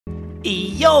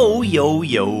Yo, yo,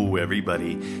 yo,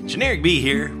 everybody. Generic B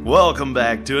here. Welcome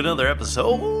back to another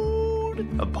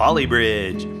episode of Poly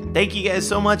Bridge. Thank you guys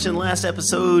so much. In the last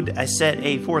episode, I set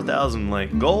a 4,000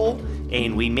 like goal,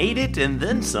 and we made it and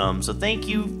then some. So thank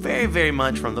you very, very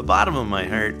much from the bottom of my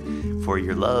heart for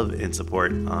your love and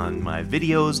support on my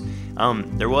videos.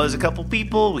 There was a couple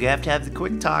people. We have to have the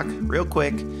quick talk real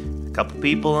quick. A couple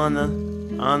people on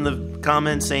the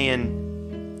comments saying,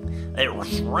 it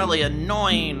was really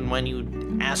annoying when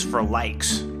you asked for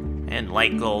likes and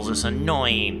like goals. It's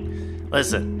annoying.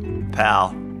 Listen,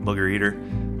 pal, booger eater,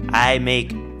 I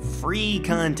make free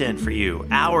content for you.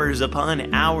 Hours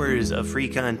upon hours of free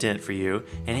content for you.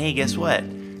 And hey, guess what?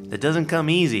 That doesn't come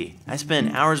easy. I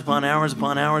spend hours upon hours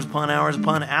upon hours upon hours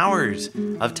upon hours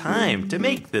of time to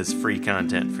make this free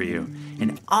content for you.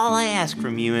 And all I ask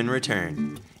from you in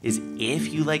return is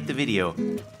if you like the video,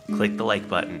 click the like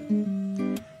button.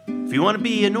 If you want to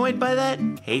be annoyed by that,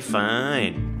 hey,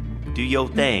 fine. Do your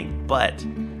thing. But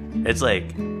it's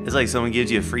like someone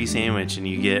gives you a free sandwich and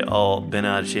you get all bent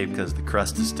out of shape because the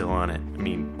crust is still on it. I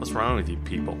mean, what's wrong with you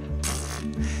people?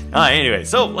 Anyway,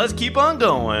 so let's keep on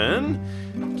going.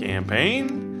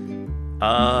 Campaign.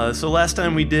 So last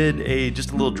time we did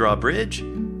just a little drawbridge.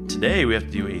 Today we have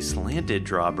to do a slanted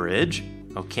drawbridge.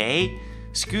 Okay.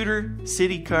 Scooter,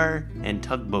 city car, and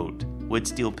tugboat. Wood,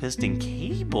 steel, piston,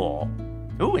 cable.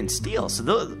 Oh, and steel. So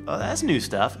that's new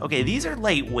stuff. Okay, these are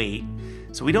lightweight,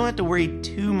 so we don't have to worry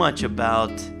too much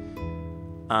about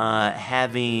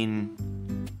having.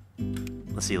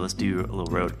 Let's see. Let's do a little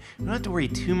road. We don't have to worry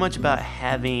too much about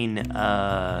having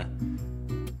a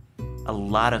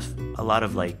lot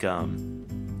of like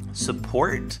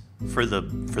support for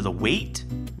the weight.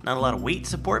 Not a lot of weight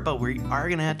support, but we are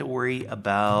gonna have to worry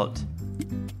about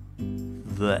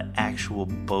the actual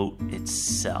boat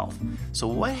itself. So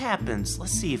what happens,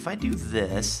 let's see, if I do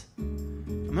this,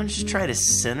 I'm gonna just try to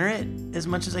center it as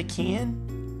much as I can.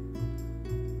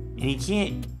 And you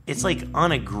can't, it's like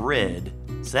on a grid,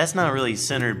 so that's not really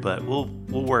centered, but we'll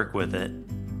work with it.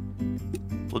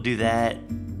 We'll do that,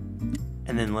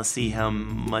 and then let's see how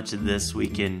much of this we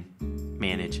can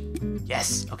manage.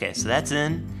 Yes, okay, so that's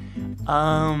in.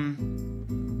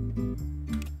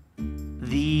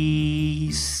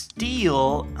 The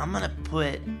steel, I'm gonna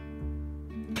put,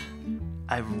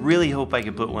 I really hope I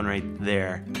can put one right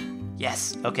there.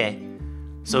 Yes, okay.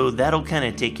 So that'll kind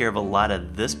of take care of a lot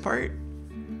of this part.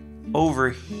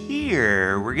 Over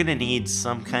here, we're gonna need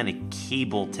some kind of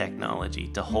cable technology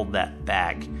to hold that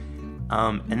back.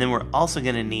 And then we're also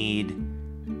gonna need,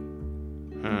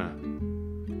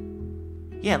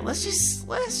 yeah, let's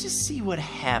just see what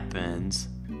happens.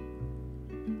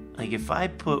 Like if I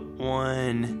put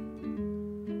one,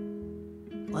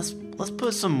 let's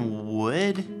put some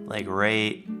wood like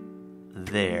right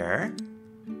there,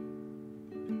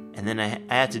 and then I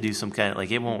have to do some kind of,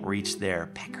 like, it won't reach there.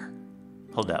 Pecker,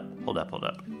 hold up.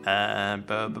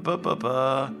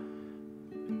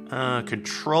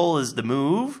 Control is the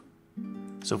move.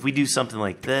 So if we do something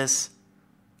like this,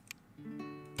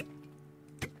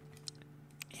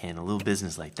 and a little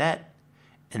business like that,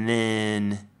 and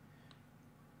then.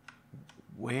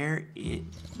 Where it?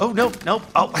 Oh, nope.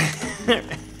 Oh,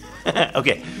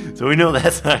 okay. So we know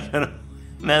that's not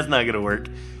gonna work.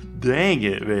 Dang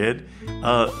it, man.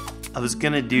 I was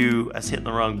hitting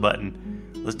the wrong button.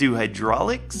 Let's do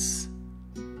hydraulics.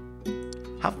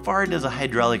 How far does a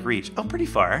hydraulic reach? Oh, pretty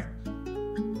far.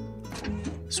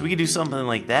 So we could do something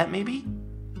like that, maybe.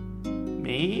 And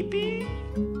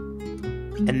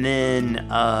then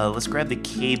let's grab the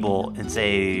cable and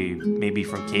say maybe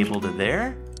from cable to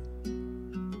there.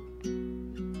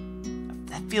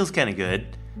 Feels kind of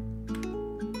good.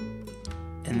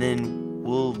 And then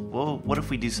what if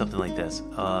we do something like this?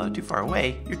 Too far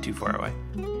away. You're too far away.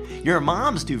 Your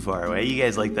mom's too far away. You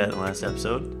guys liked that in the last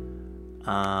episode.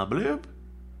 Bloop.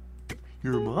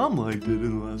 Your mom liked it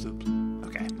in the last episode.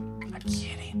 Okay, I'm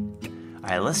kidding. All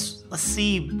right, let's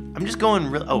see. I'm just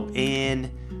going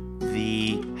in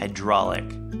the hydraulic.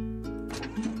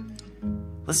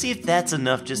 Let's see if that's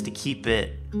enough just to keep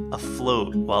it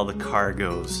afloat while the car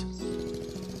goes.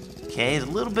 Okay, there's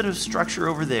a little bit of structure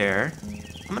over there.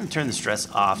 I'm gonna turn the stress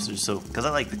off because I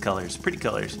like the colors, pretty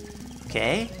colors.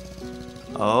 Okay.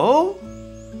 Oh,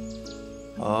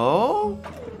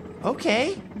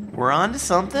 okay. We're on to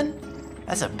something.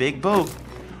 That's a big boat.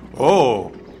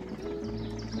 Oh.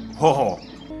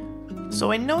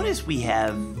 So I noticed we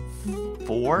have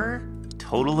 4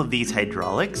 total of these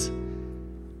hydraulics.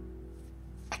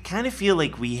 I kind of feel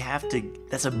like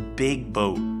that's a big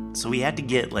boat. So we have to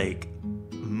get like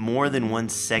more than one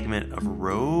segment of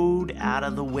road out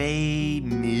of the way,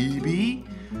 maybe.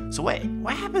 So wait,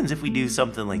 what happens if we do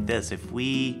something like this? If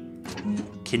we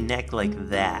connect like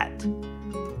that?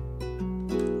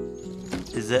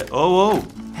 Is that, oh,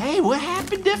 hey, what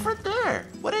happened different there?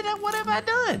 What have I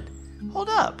done? Hold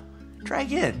up, try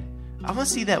again. I want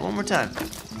to see that one more time.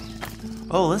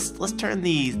 Oh, let's turn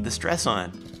the stress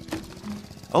on.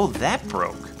 Oh, that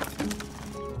broke.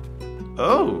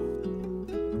 Oh.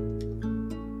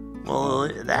 Well,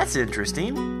 that's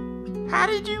interesting.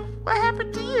 What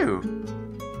happened to you?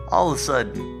 All of a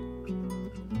sudden.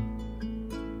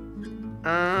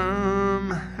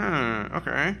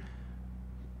 Okay.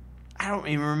 I don't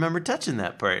even remember touching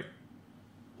that part.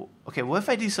 Okay, what if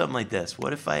I do something like this?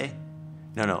 What if I...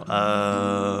 No.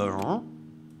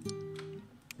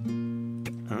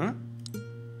 Huh?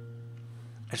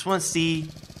 I just want to see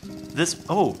this.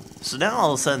 Oh, so now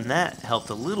all of a sudden that helped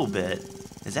a little bit.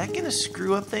 Is that going to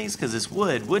screw up things? Because it's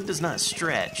wood. Wood does not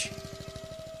stretch.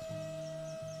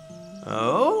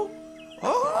 Oh.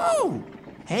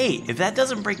 Hey, if that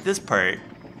doesn't break this part,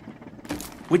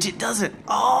 which it doesn't.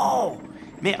 Oh,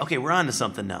 man. Okay, we're on to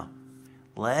something now.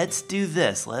 Let's do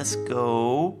this. Let's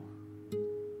go.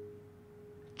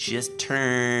 Just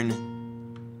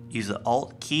turn. Use the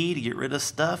Alt key to get rid of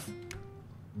stuff.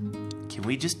 Can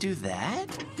we just do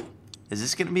that? Is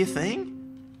this gonna be a thing?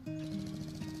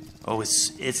 Oh,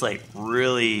 it's like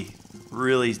really,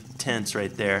 really tense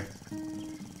right there.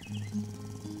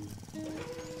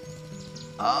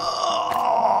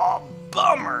 Oh,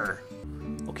 bummer.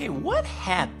 Okay, what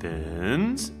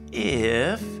happens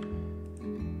if...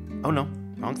 Oh no,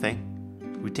 wrong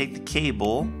thing. We take the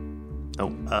cable.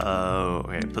 Oh,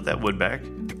 okay, put that wood back.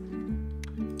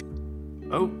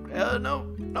 Oh, no,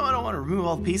 I don't want to remove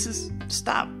all the pieces.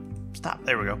 Stop,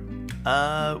 there we go.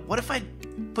 What if I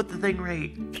put the thing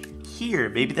right here?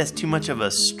 Maybe that's too much of a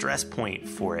stress point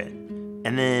for it.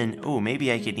 And then, oh,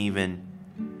 maybe I can even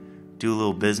do a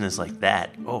little business like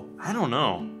that. Oh, I don't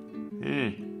know.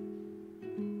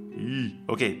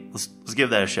 Okay, let's give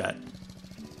that a shot.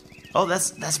 Oh,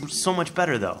 that's so much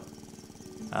better though.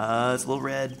 It's a little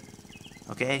red.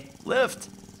 Okay, lift.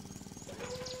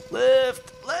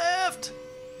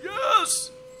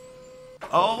 Yes.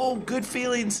 Oh, good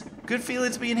feelings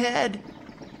being had.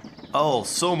 Oh,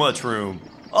 so much room.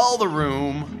 All the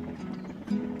room.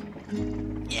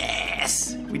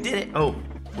 Yes, we did it. Oh,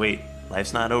 wait,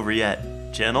 life's not over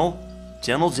yet. Gentle.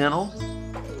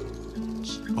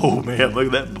 Oh man, look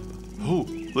at that. Oh,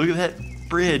 look at that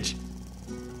bridge.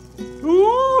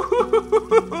 Ooh.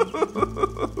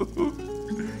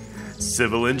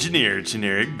 Civil engineer,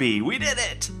 generic B. We did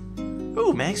it.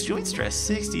 Ooh, max joint stress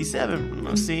 67.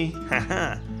 Let's see.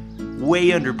 Haha.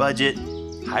 Way under budget.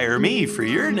 Hire me for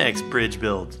your next bridge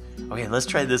build. Okay, let's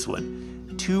try this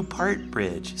one. 2-part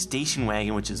bridge. Station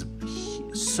wagon, which is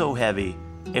so heavy.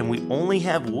 And we only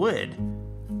have wood.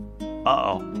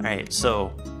 Uh-oh. Alright,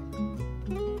 so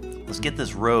let's get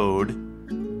this road.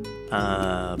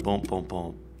 Boom.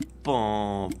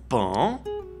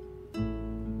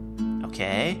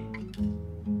 Okay.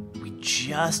 We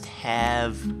just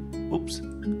have... Oops. I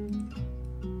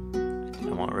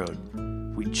want road.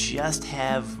 We just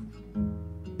have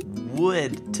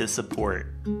wood to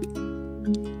support.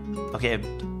 Okay,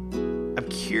 I'm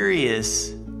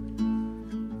curious.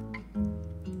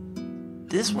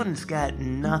 This one's got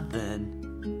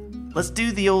nothing. Let's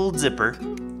do the old zipper.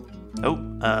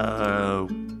 Oh,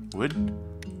 wood.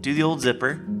 Do the old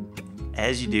zipper,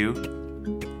 as you do.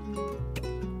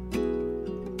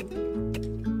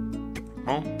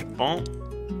 Boom.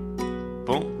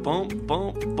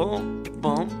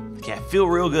 Okay, I feel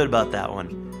real good about that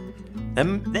one.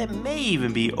 That may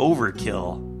even be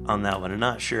overkill on that one. I'm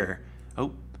not sure.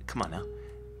 Oh, come on now.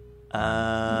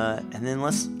 And then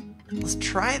let's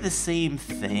try the same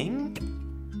thing,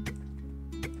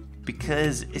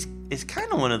 because it's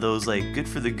kind of one of those like good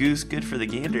for the goose, good for the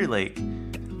gander. Like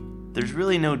there's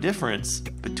really no difference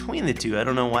between the two. I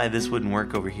don't know why this wouldn't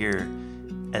work over here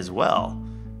as well.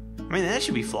 I mean, that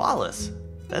should be flawless.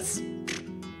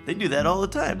 They do that all the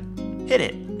time. Hit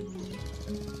it.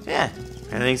 Yeah,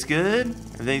 everything's good.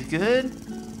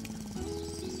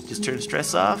 Just turn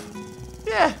stress off.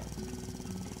 Yeah.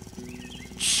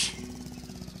 Shh.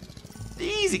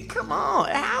 Easy, come on.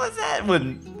 How is that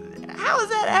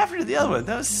after the other one?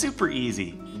 That was super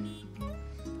easy.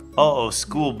 Uh-oh,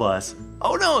 school bus.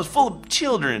 Oh no, it's full of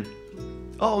children.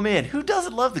 Oh man, who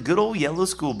doesn't love the good old yellow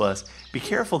school bus? Be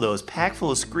careful though, it's packed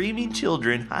full of screaming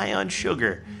children high on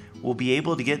sugar. Will you be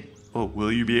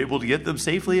able to get them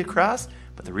safely across?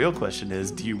 But the real question is,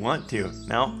 do you want to?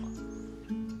 Now,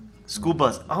 school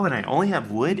bus. Oh, and I only have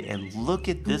wood, and look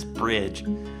at this bridge.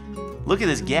 Look at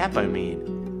this gap, I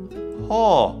mean.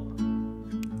 Oh.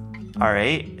 All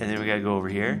right, and then we gotta go over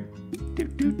here.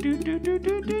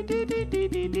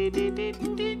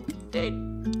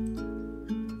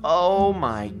 Oh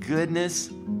my goodness.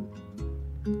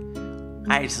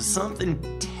 Alright, so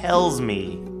something tells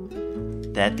me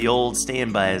that the old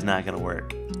standby is not gonna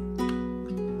work.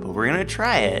 But we're gonna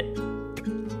try it.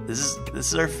 This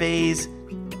is our phase.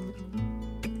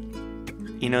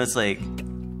 You know, it's like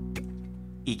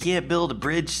you can't build a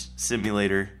bridge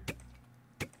simulator,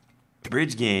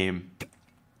 bridge game,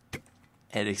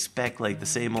 and expect like the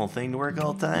same old thing to work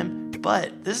all the time.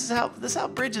 But this is how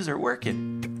bridges are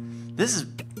working. This is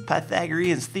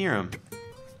Pythagorean's theorem.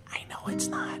 I know it's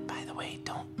not, by the way.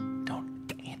 Don't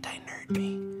anti-nerd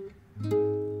me.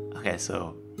 Okay,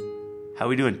 so how are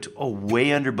we doing? Oh,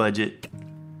 way under budget.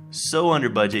 So under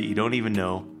budget you don't even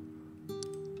know.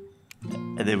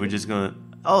 And then we're just gonna,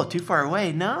 oh, too far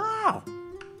away. No.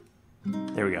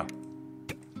 There we go.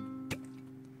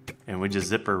 And we just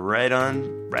zip her right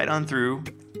on through.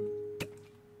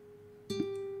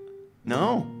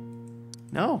 No.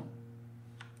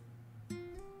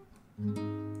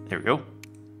 There we go.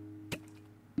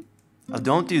 Oh,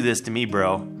 don't do this to me,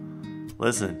 bro.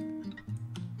 Listen,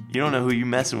 you don't know who you're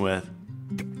messing with.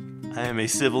 I am a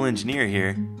civil engineer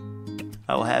here.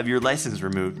 I will have your license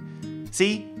removed.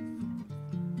 See?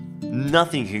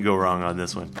 Nothing can go wrong on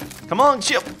this one. Come on,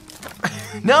 Chip.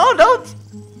 No, don't.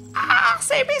 Ah,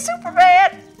 save me,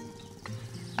 Superman.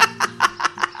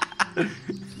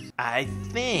 I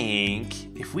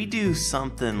think if we do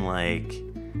something like...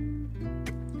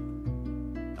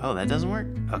 Oh, that doesn't work?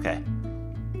 Okay.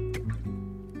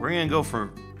 We're gonna go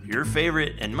for your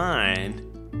favorite and mine.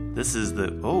 This is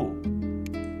the...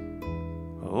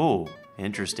 Oh,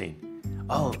 interesting.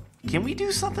 Oh, can we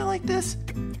do something like this?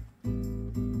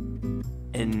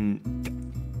 And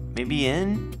maybe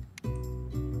in?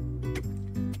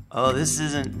 Oh, this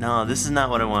isn't... No, this is not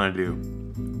what I want to do.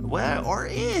 Well, or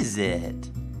is it?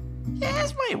 Yeah,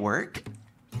 this might work.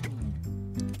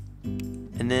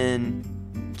 And then...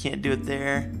 Can't do it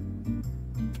there.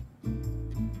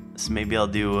 So maybe I'll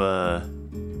do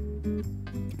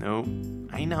nope.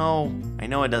 I know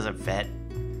it doesn't fit.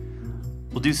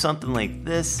 We'll do something like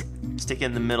this, stick it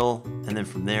in the middle, and then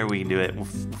from there we can do it. We'll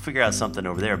figure out something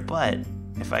over there. But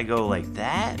if I go like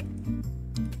that,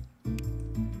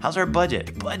 how's our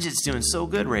budget? Budget's doing so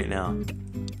good right now.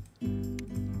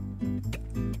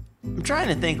 I'm trying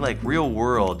to think like real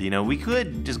world, you know, we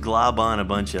could just glob on a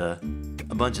bunch of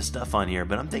stuff on here,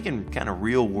 but I'm thinking kind of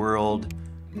real world,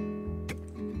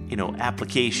 you know,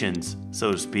 applications,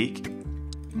 so to speak.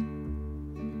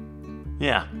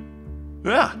 Yeah,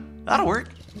 that'll work.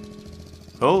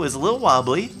 Oh, it's a little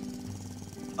wobbly.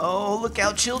 Oh, look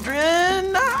out,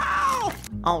 children! No!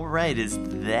 All right, is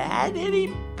that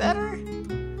any better?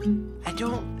 I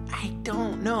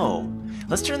don't know.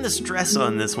 Let's turn the stress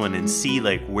on this one and see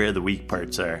like where the weak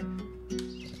parts are.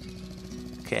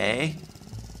 Okay.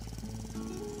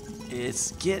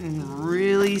 It's getting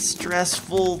really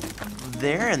stressful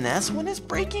there, and that's when it's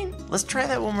breaking? Let's try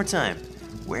that one more time.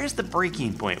 Where's the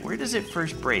breaking point? Where does it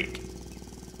first break?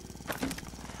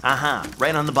 Aha,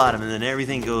 right on the bottom, and then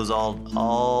everything goes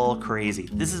all crazy.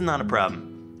 This is not a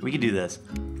problem. We can do this.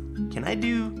 Can I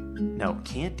do... No,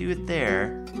 can't do it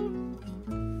there.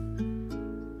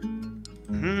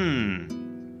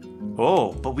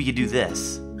 Oh, but we could do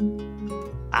this.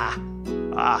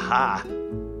 Aha.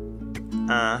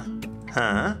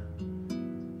 Huh?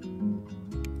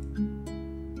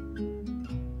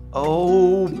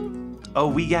 Oh,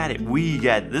 we got it.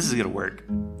 This is gonna work.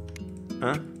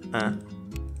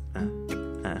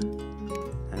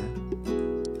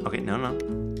 Okay, no.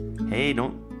 Hey,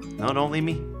 don't leave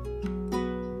me.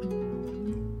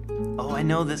 Oh, I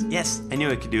know this. Yes, I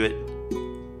knew I could do it.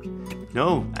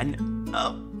 No,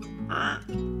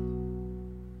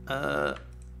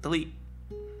 delete.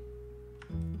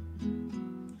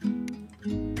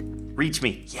 Reach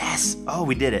me. Yes. Oh,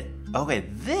 we did it. Okay,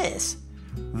 this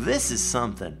is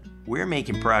something. We're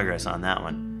making progress on that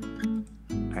one.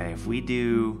 All right, if we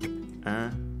do,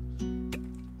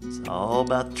 it's all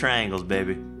about the triangles,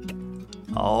 baby.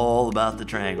 All about the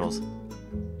triangles.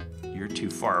 You're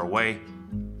too far away.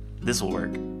 This will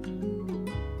work.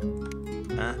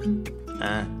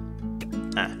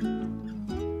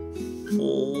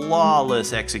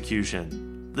 Flawless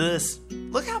execution. This,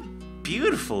 look how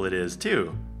beautiful it is,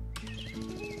 too.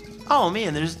 Oh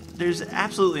man, there's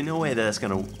absolutely no way that's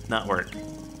gonna not work.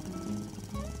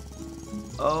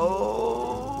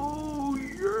 Oh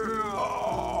yeah!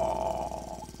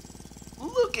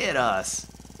 Look at us.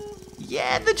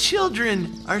 Yeah, the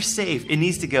children are safe. It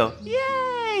needs to go,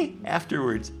 yay,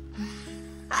 afterwards.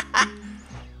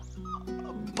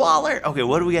 baller. Okay,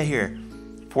 what do we got here?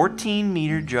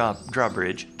 14-meter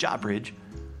drawbridge,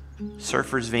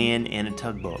 surfer's van, and a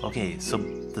tugboat. Okay, so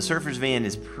the surfer's van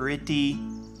is pretty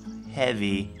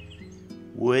heavy.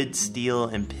 Wood, steel,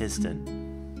 and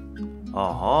piston. Oh,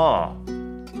 all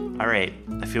right.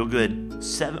 I feel good.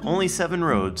 Only 7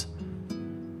 roads.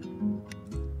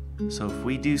 So if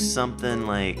we do something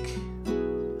like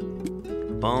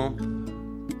bump,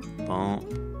 bump,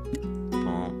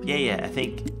 bump. Yeah, I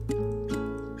think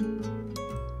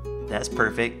that's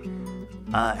perfect.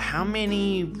 How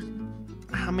many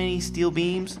steel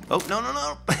beams? Oh,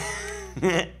 no.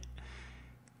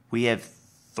 We have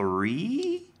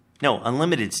 3? No,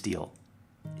 unlimited steel,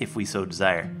 if we so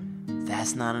desire.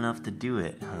 That's not enough to do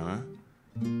it, huh?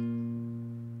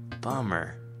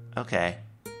 Bummer. Okay.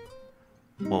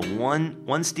 Well,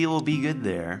 one steel will be good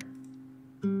there.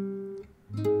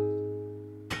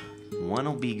 One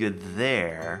will be good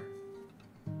there.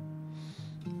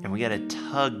 And we got a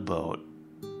tugboat.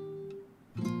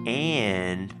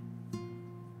 And...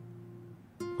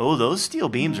 oh, those steel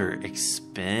beams are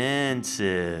expensive.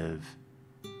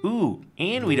 Ooh,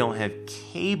 and we don't have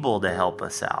cable to help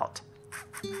us out.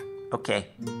 Okay.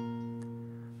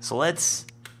 So let's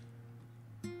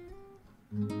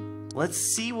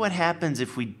see what happens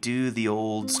if we do the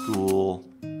old school.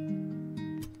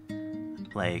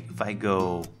 Like, if I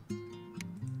go...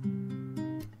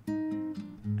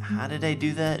 how did I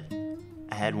do that?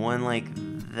 I had one like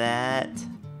that.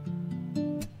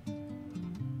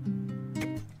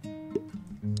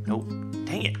 Nope.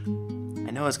 Dang it.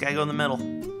 I know it's gotta go in the middle.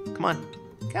 Come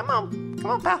on,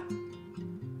 pal.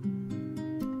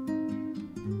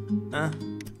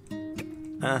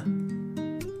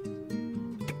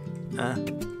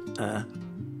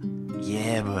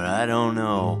 Yeah, but I don't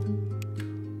know.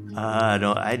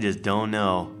 I just don't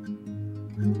know.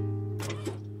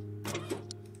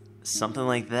 Something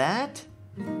like that?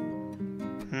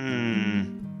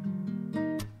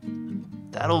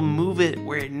 That'll move it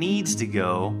where it needs to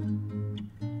go.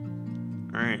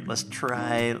 Alright, let's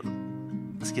try.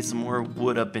 Let's get some more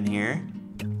wood up in here.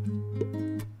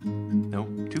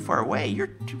 Nope, too far away. You're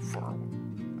too far.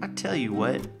 I tell you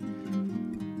what.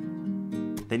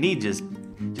 They need just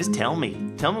tell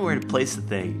me. Tell me where to place the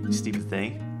thing, you stupid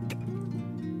thing.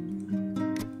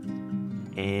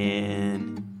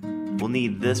 And we'll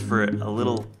need this for a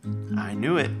little. I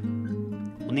knew it.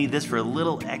 We'll need this for a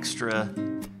little extra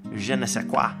je ne sais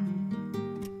quoi.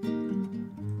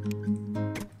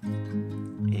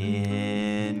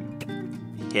 And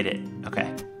hit it.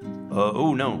 Okay.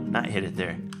 Oh no, not hit it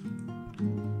there.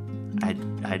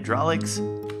 Hydraulics.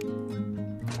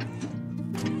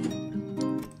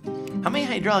 How many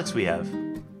hydraulics we have?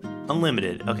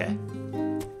 Unlimited. Okay.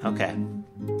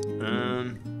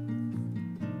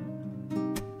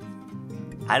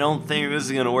 I don't think this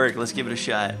is gonna work. Let's give it a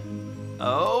shot.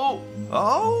 Oh,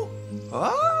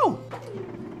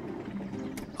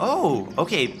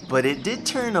 okay, but it did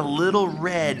turn a little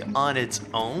red on its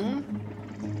own,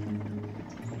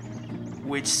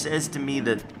 which says to me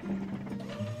that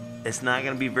it's not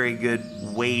gonna be very good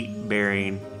weight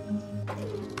bearing,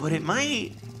 but it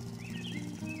might.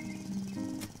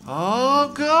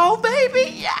 Oh, go,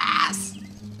 baby, yes!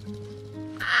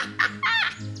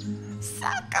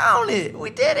 Suck on it,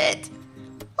 we did it!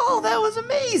 Oh, that was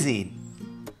amazing.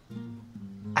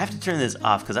 I have to turn this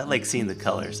off because I like seeing the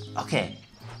colors. Okay.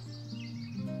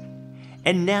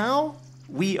 And now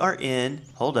we are in,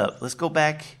 hold up, let's go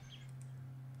back.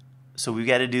 So we've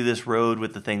got to do this road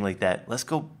with the thing like that. Let's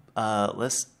go,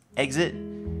 let's exit.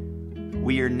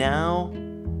 We are now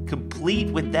complete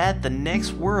with that. The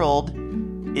next world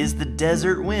is the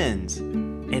desert winds.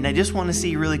 And I just want to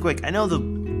see really quick. I know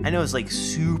it's like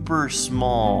super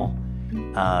small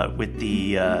with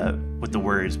the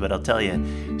words, but I'll tell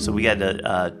you. So we got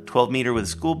a 12-meter with a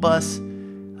school bus,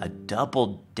 a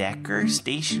double-decker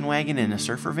station wagon and a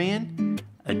surfer van,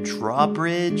 a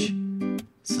drawbridge,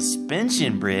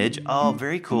 suspension bridge. Oh,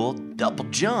 very cool. Double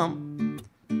jump,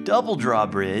 double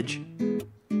drawbridge,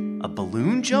 a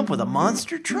balloon jump with a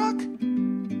monster truck,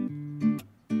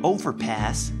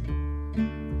 overpass,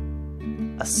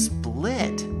 a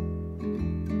split,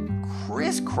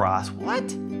 crisscross,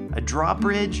 what? A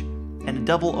drawbridge and a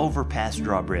double overpass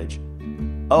drawbridge.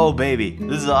 Oh baby,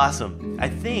 this is awesome. I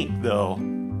think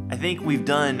we've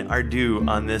done our due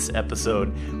on this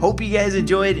episode. Hope you guys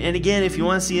enjoyed, and again, if you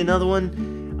want to see another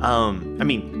one,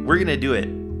 we're gonna do it.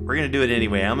 We're gonna do it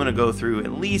anyway. I'm gonna go through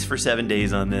at least for 7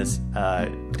 days on this,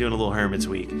 doing a little Hermit's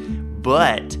week.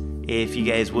 But if you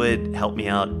guys would help me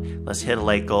out, let's hit a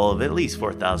like goal of at least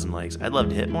 4,000 likes. I'd love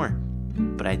to hit more.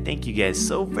 But I thank you guys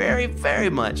so very, very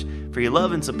much for your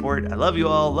love and support. I love you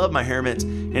all. Love my hermits.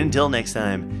 And until next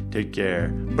time, take care.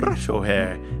 Brush your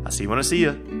hair. I'll see you when I see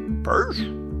you. Brush.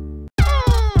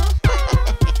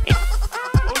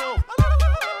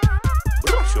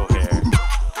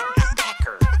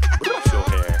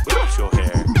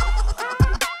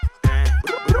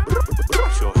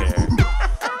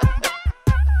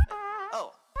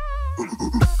 Oh.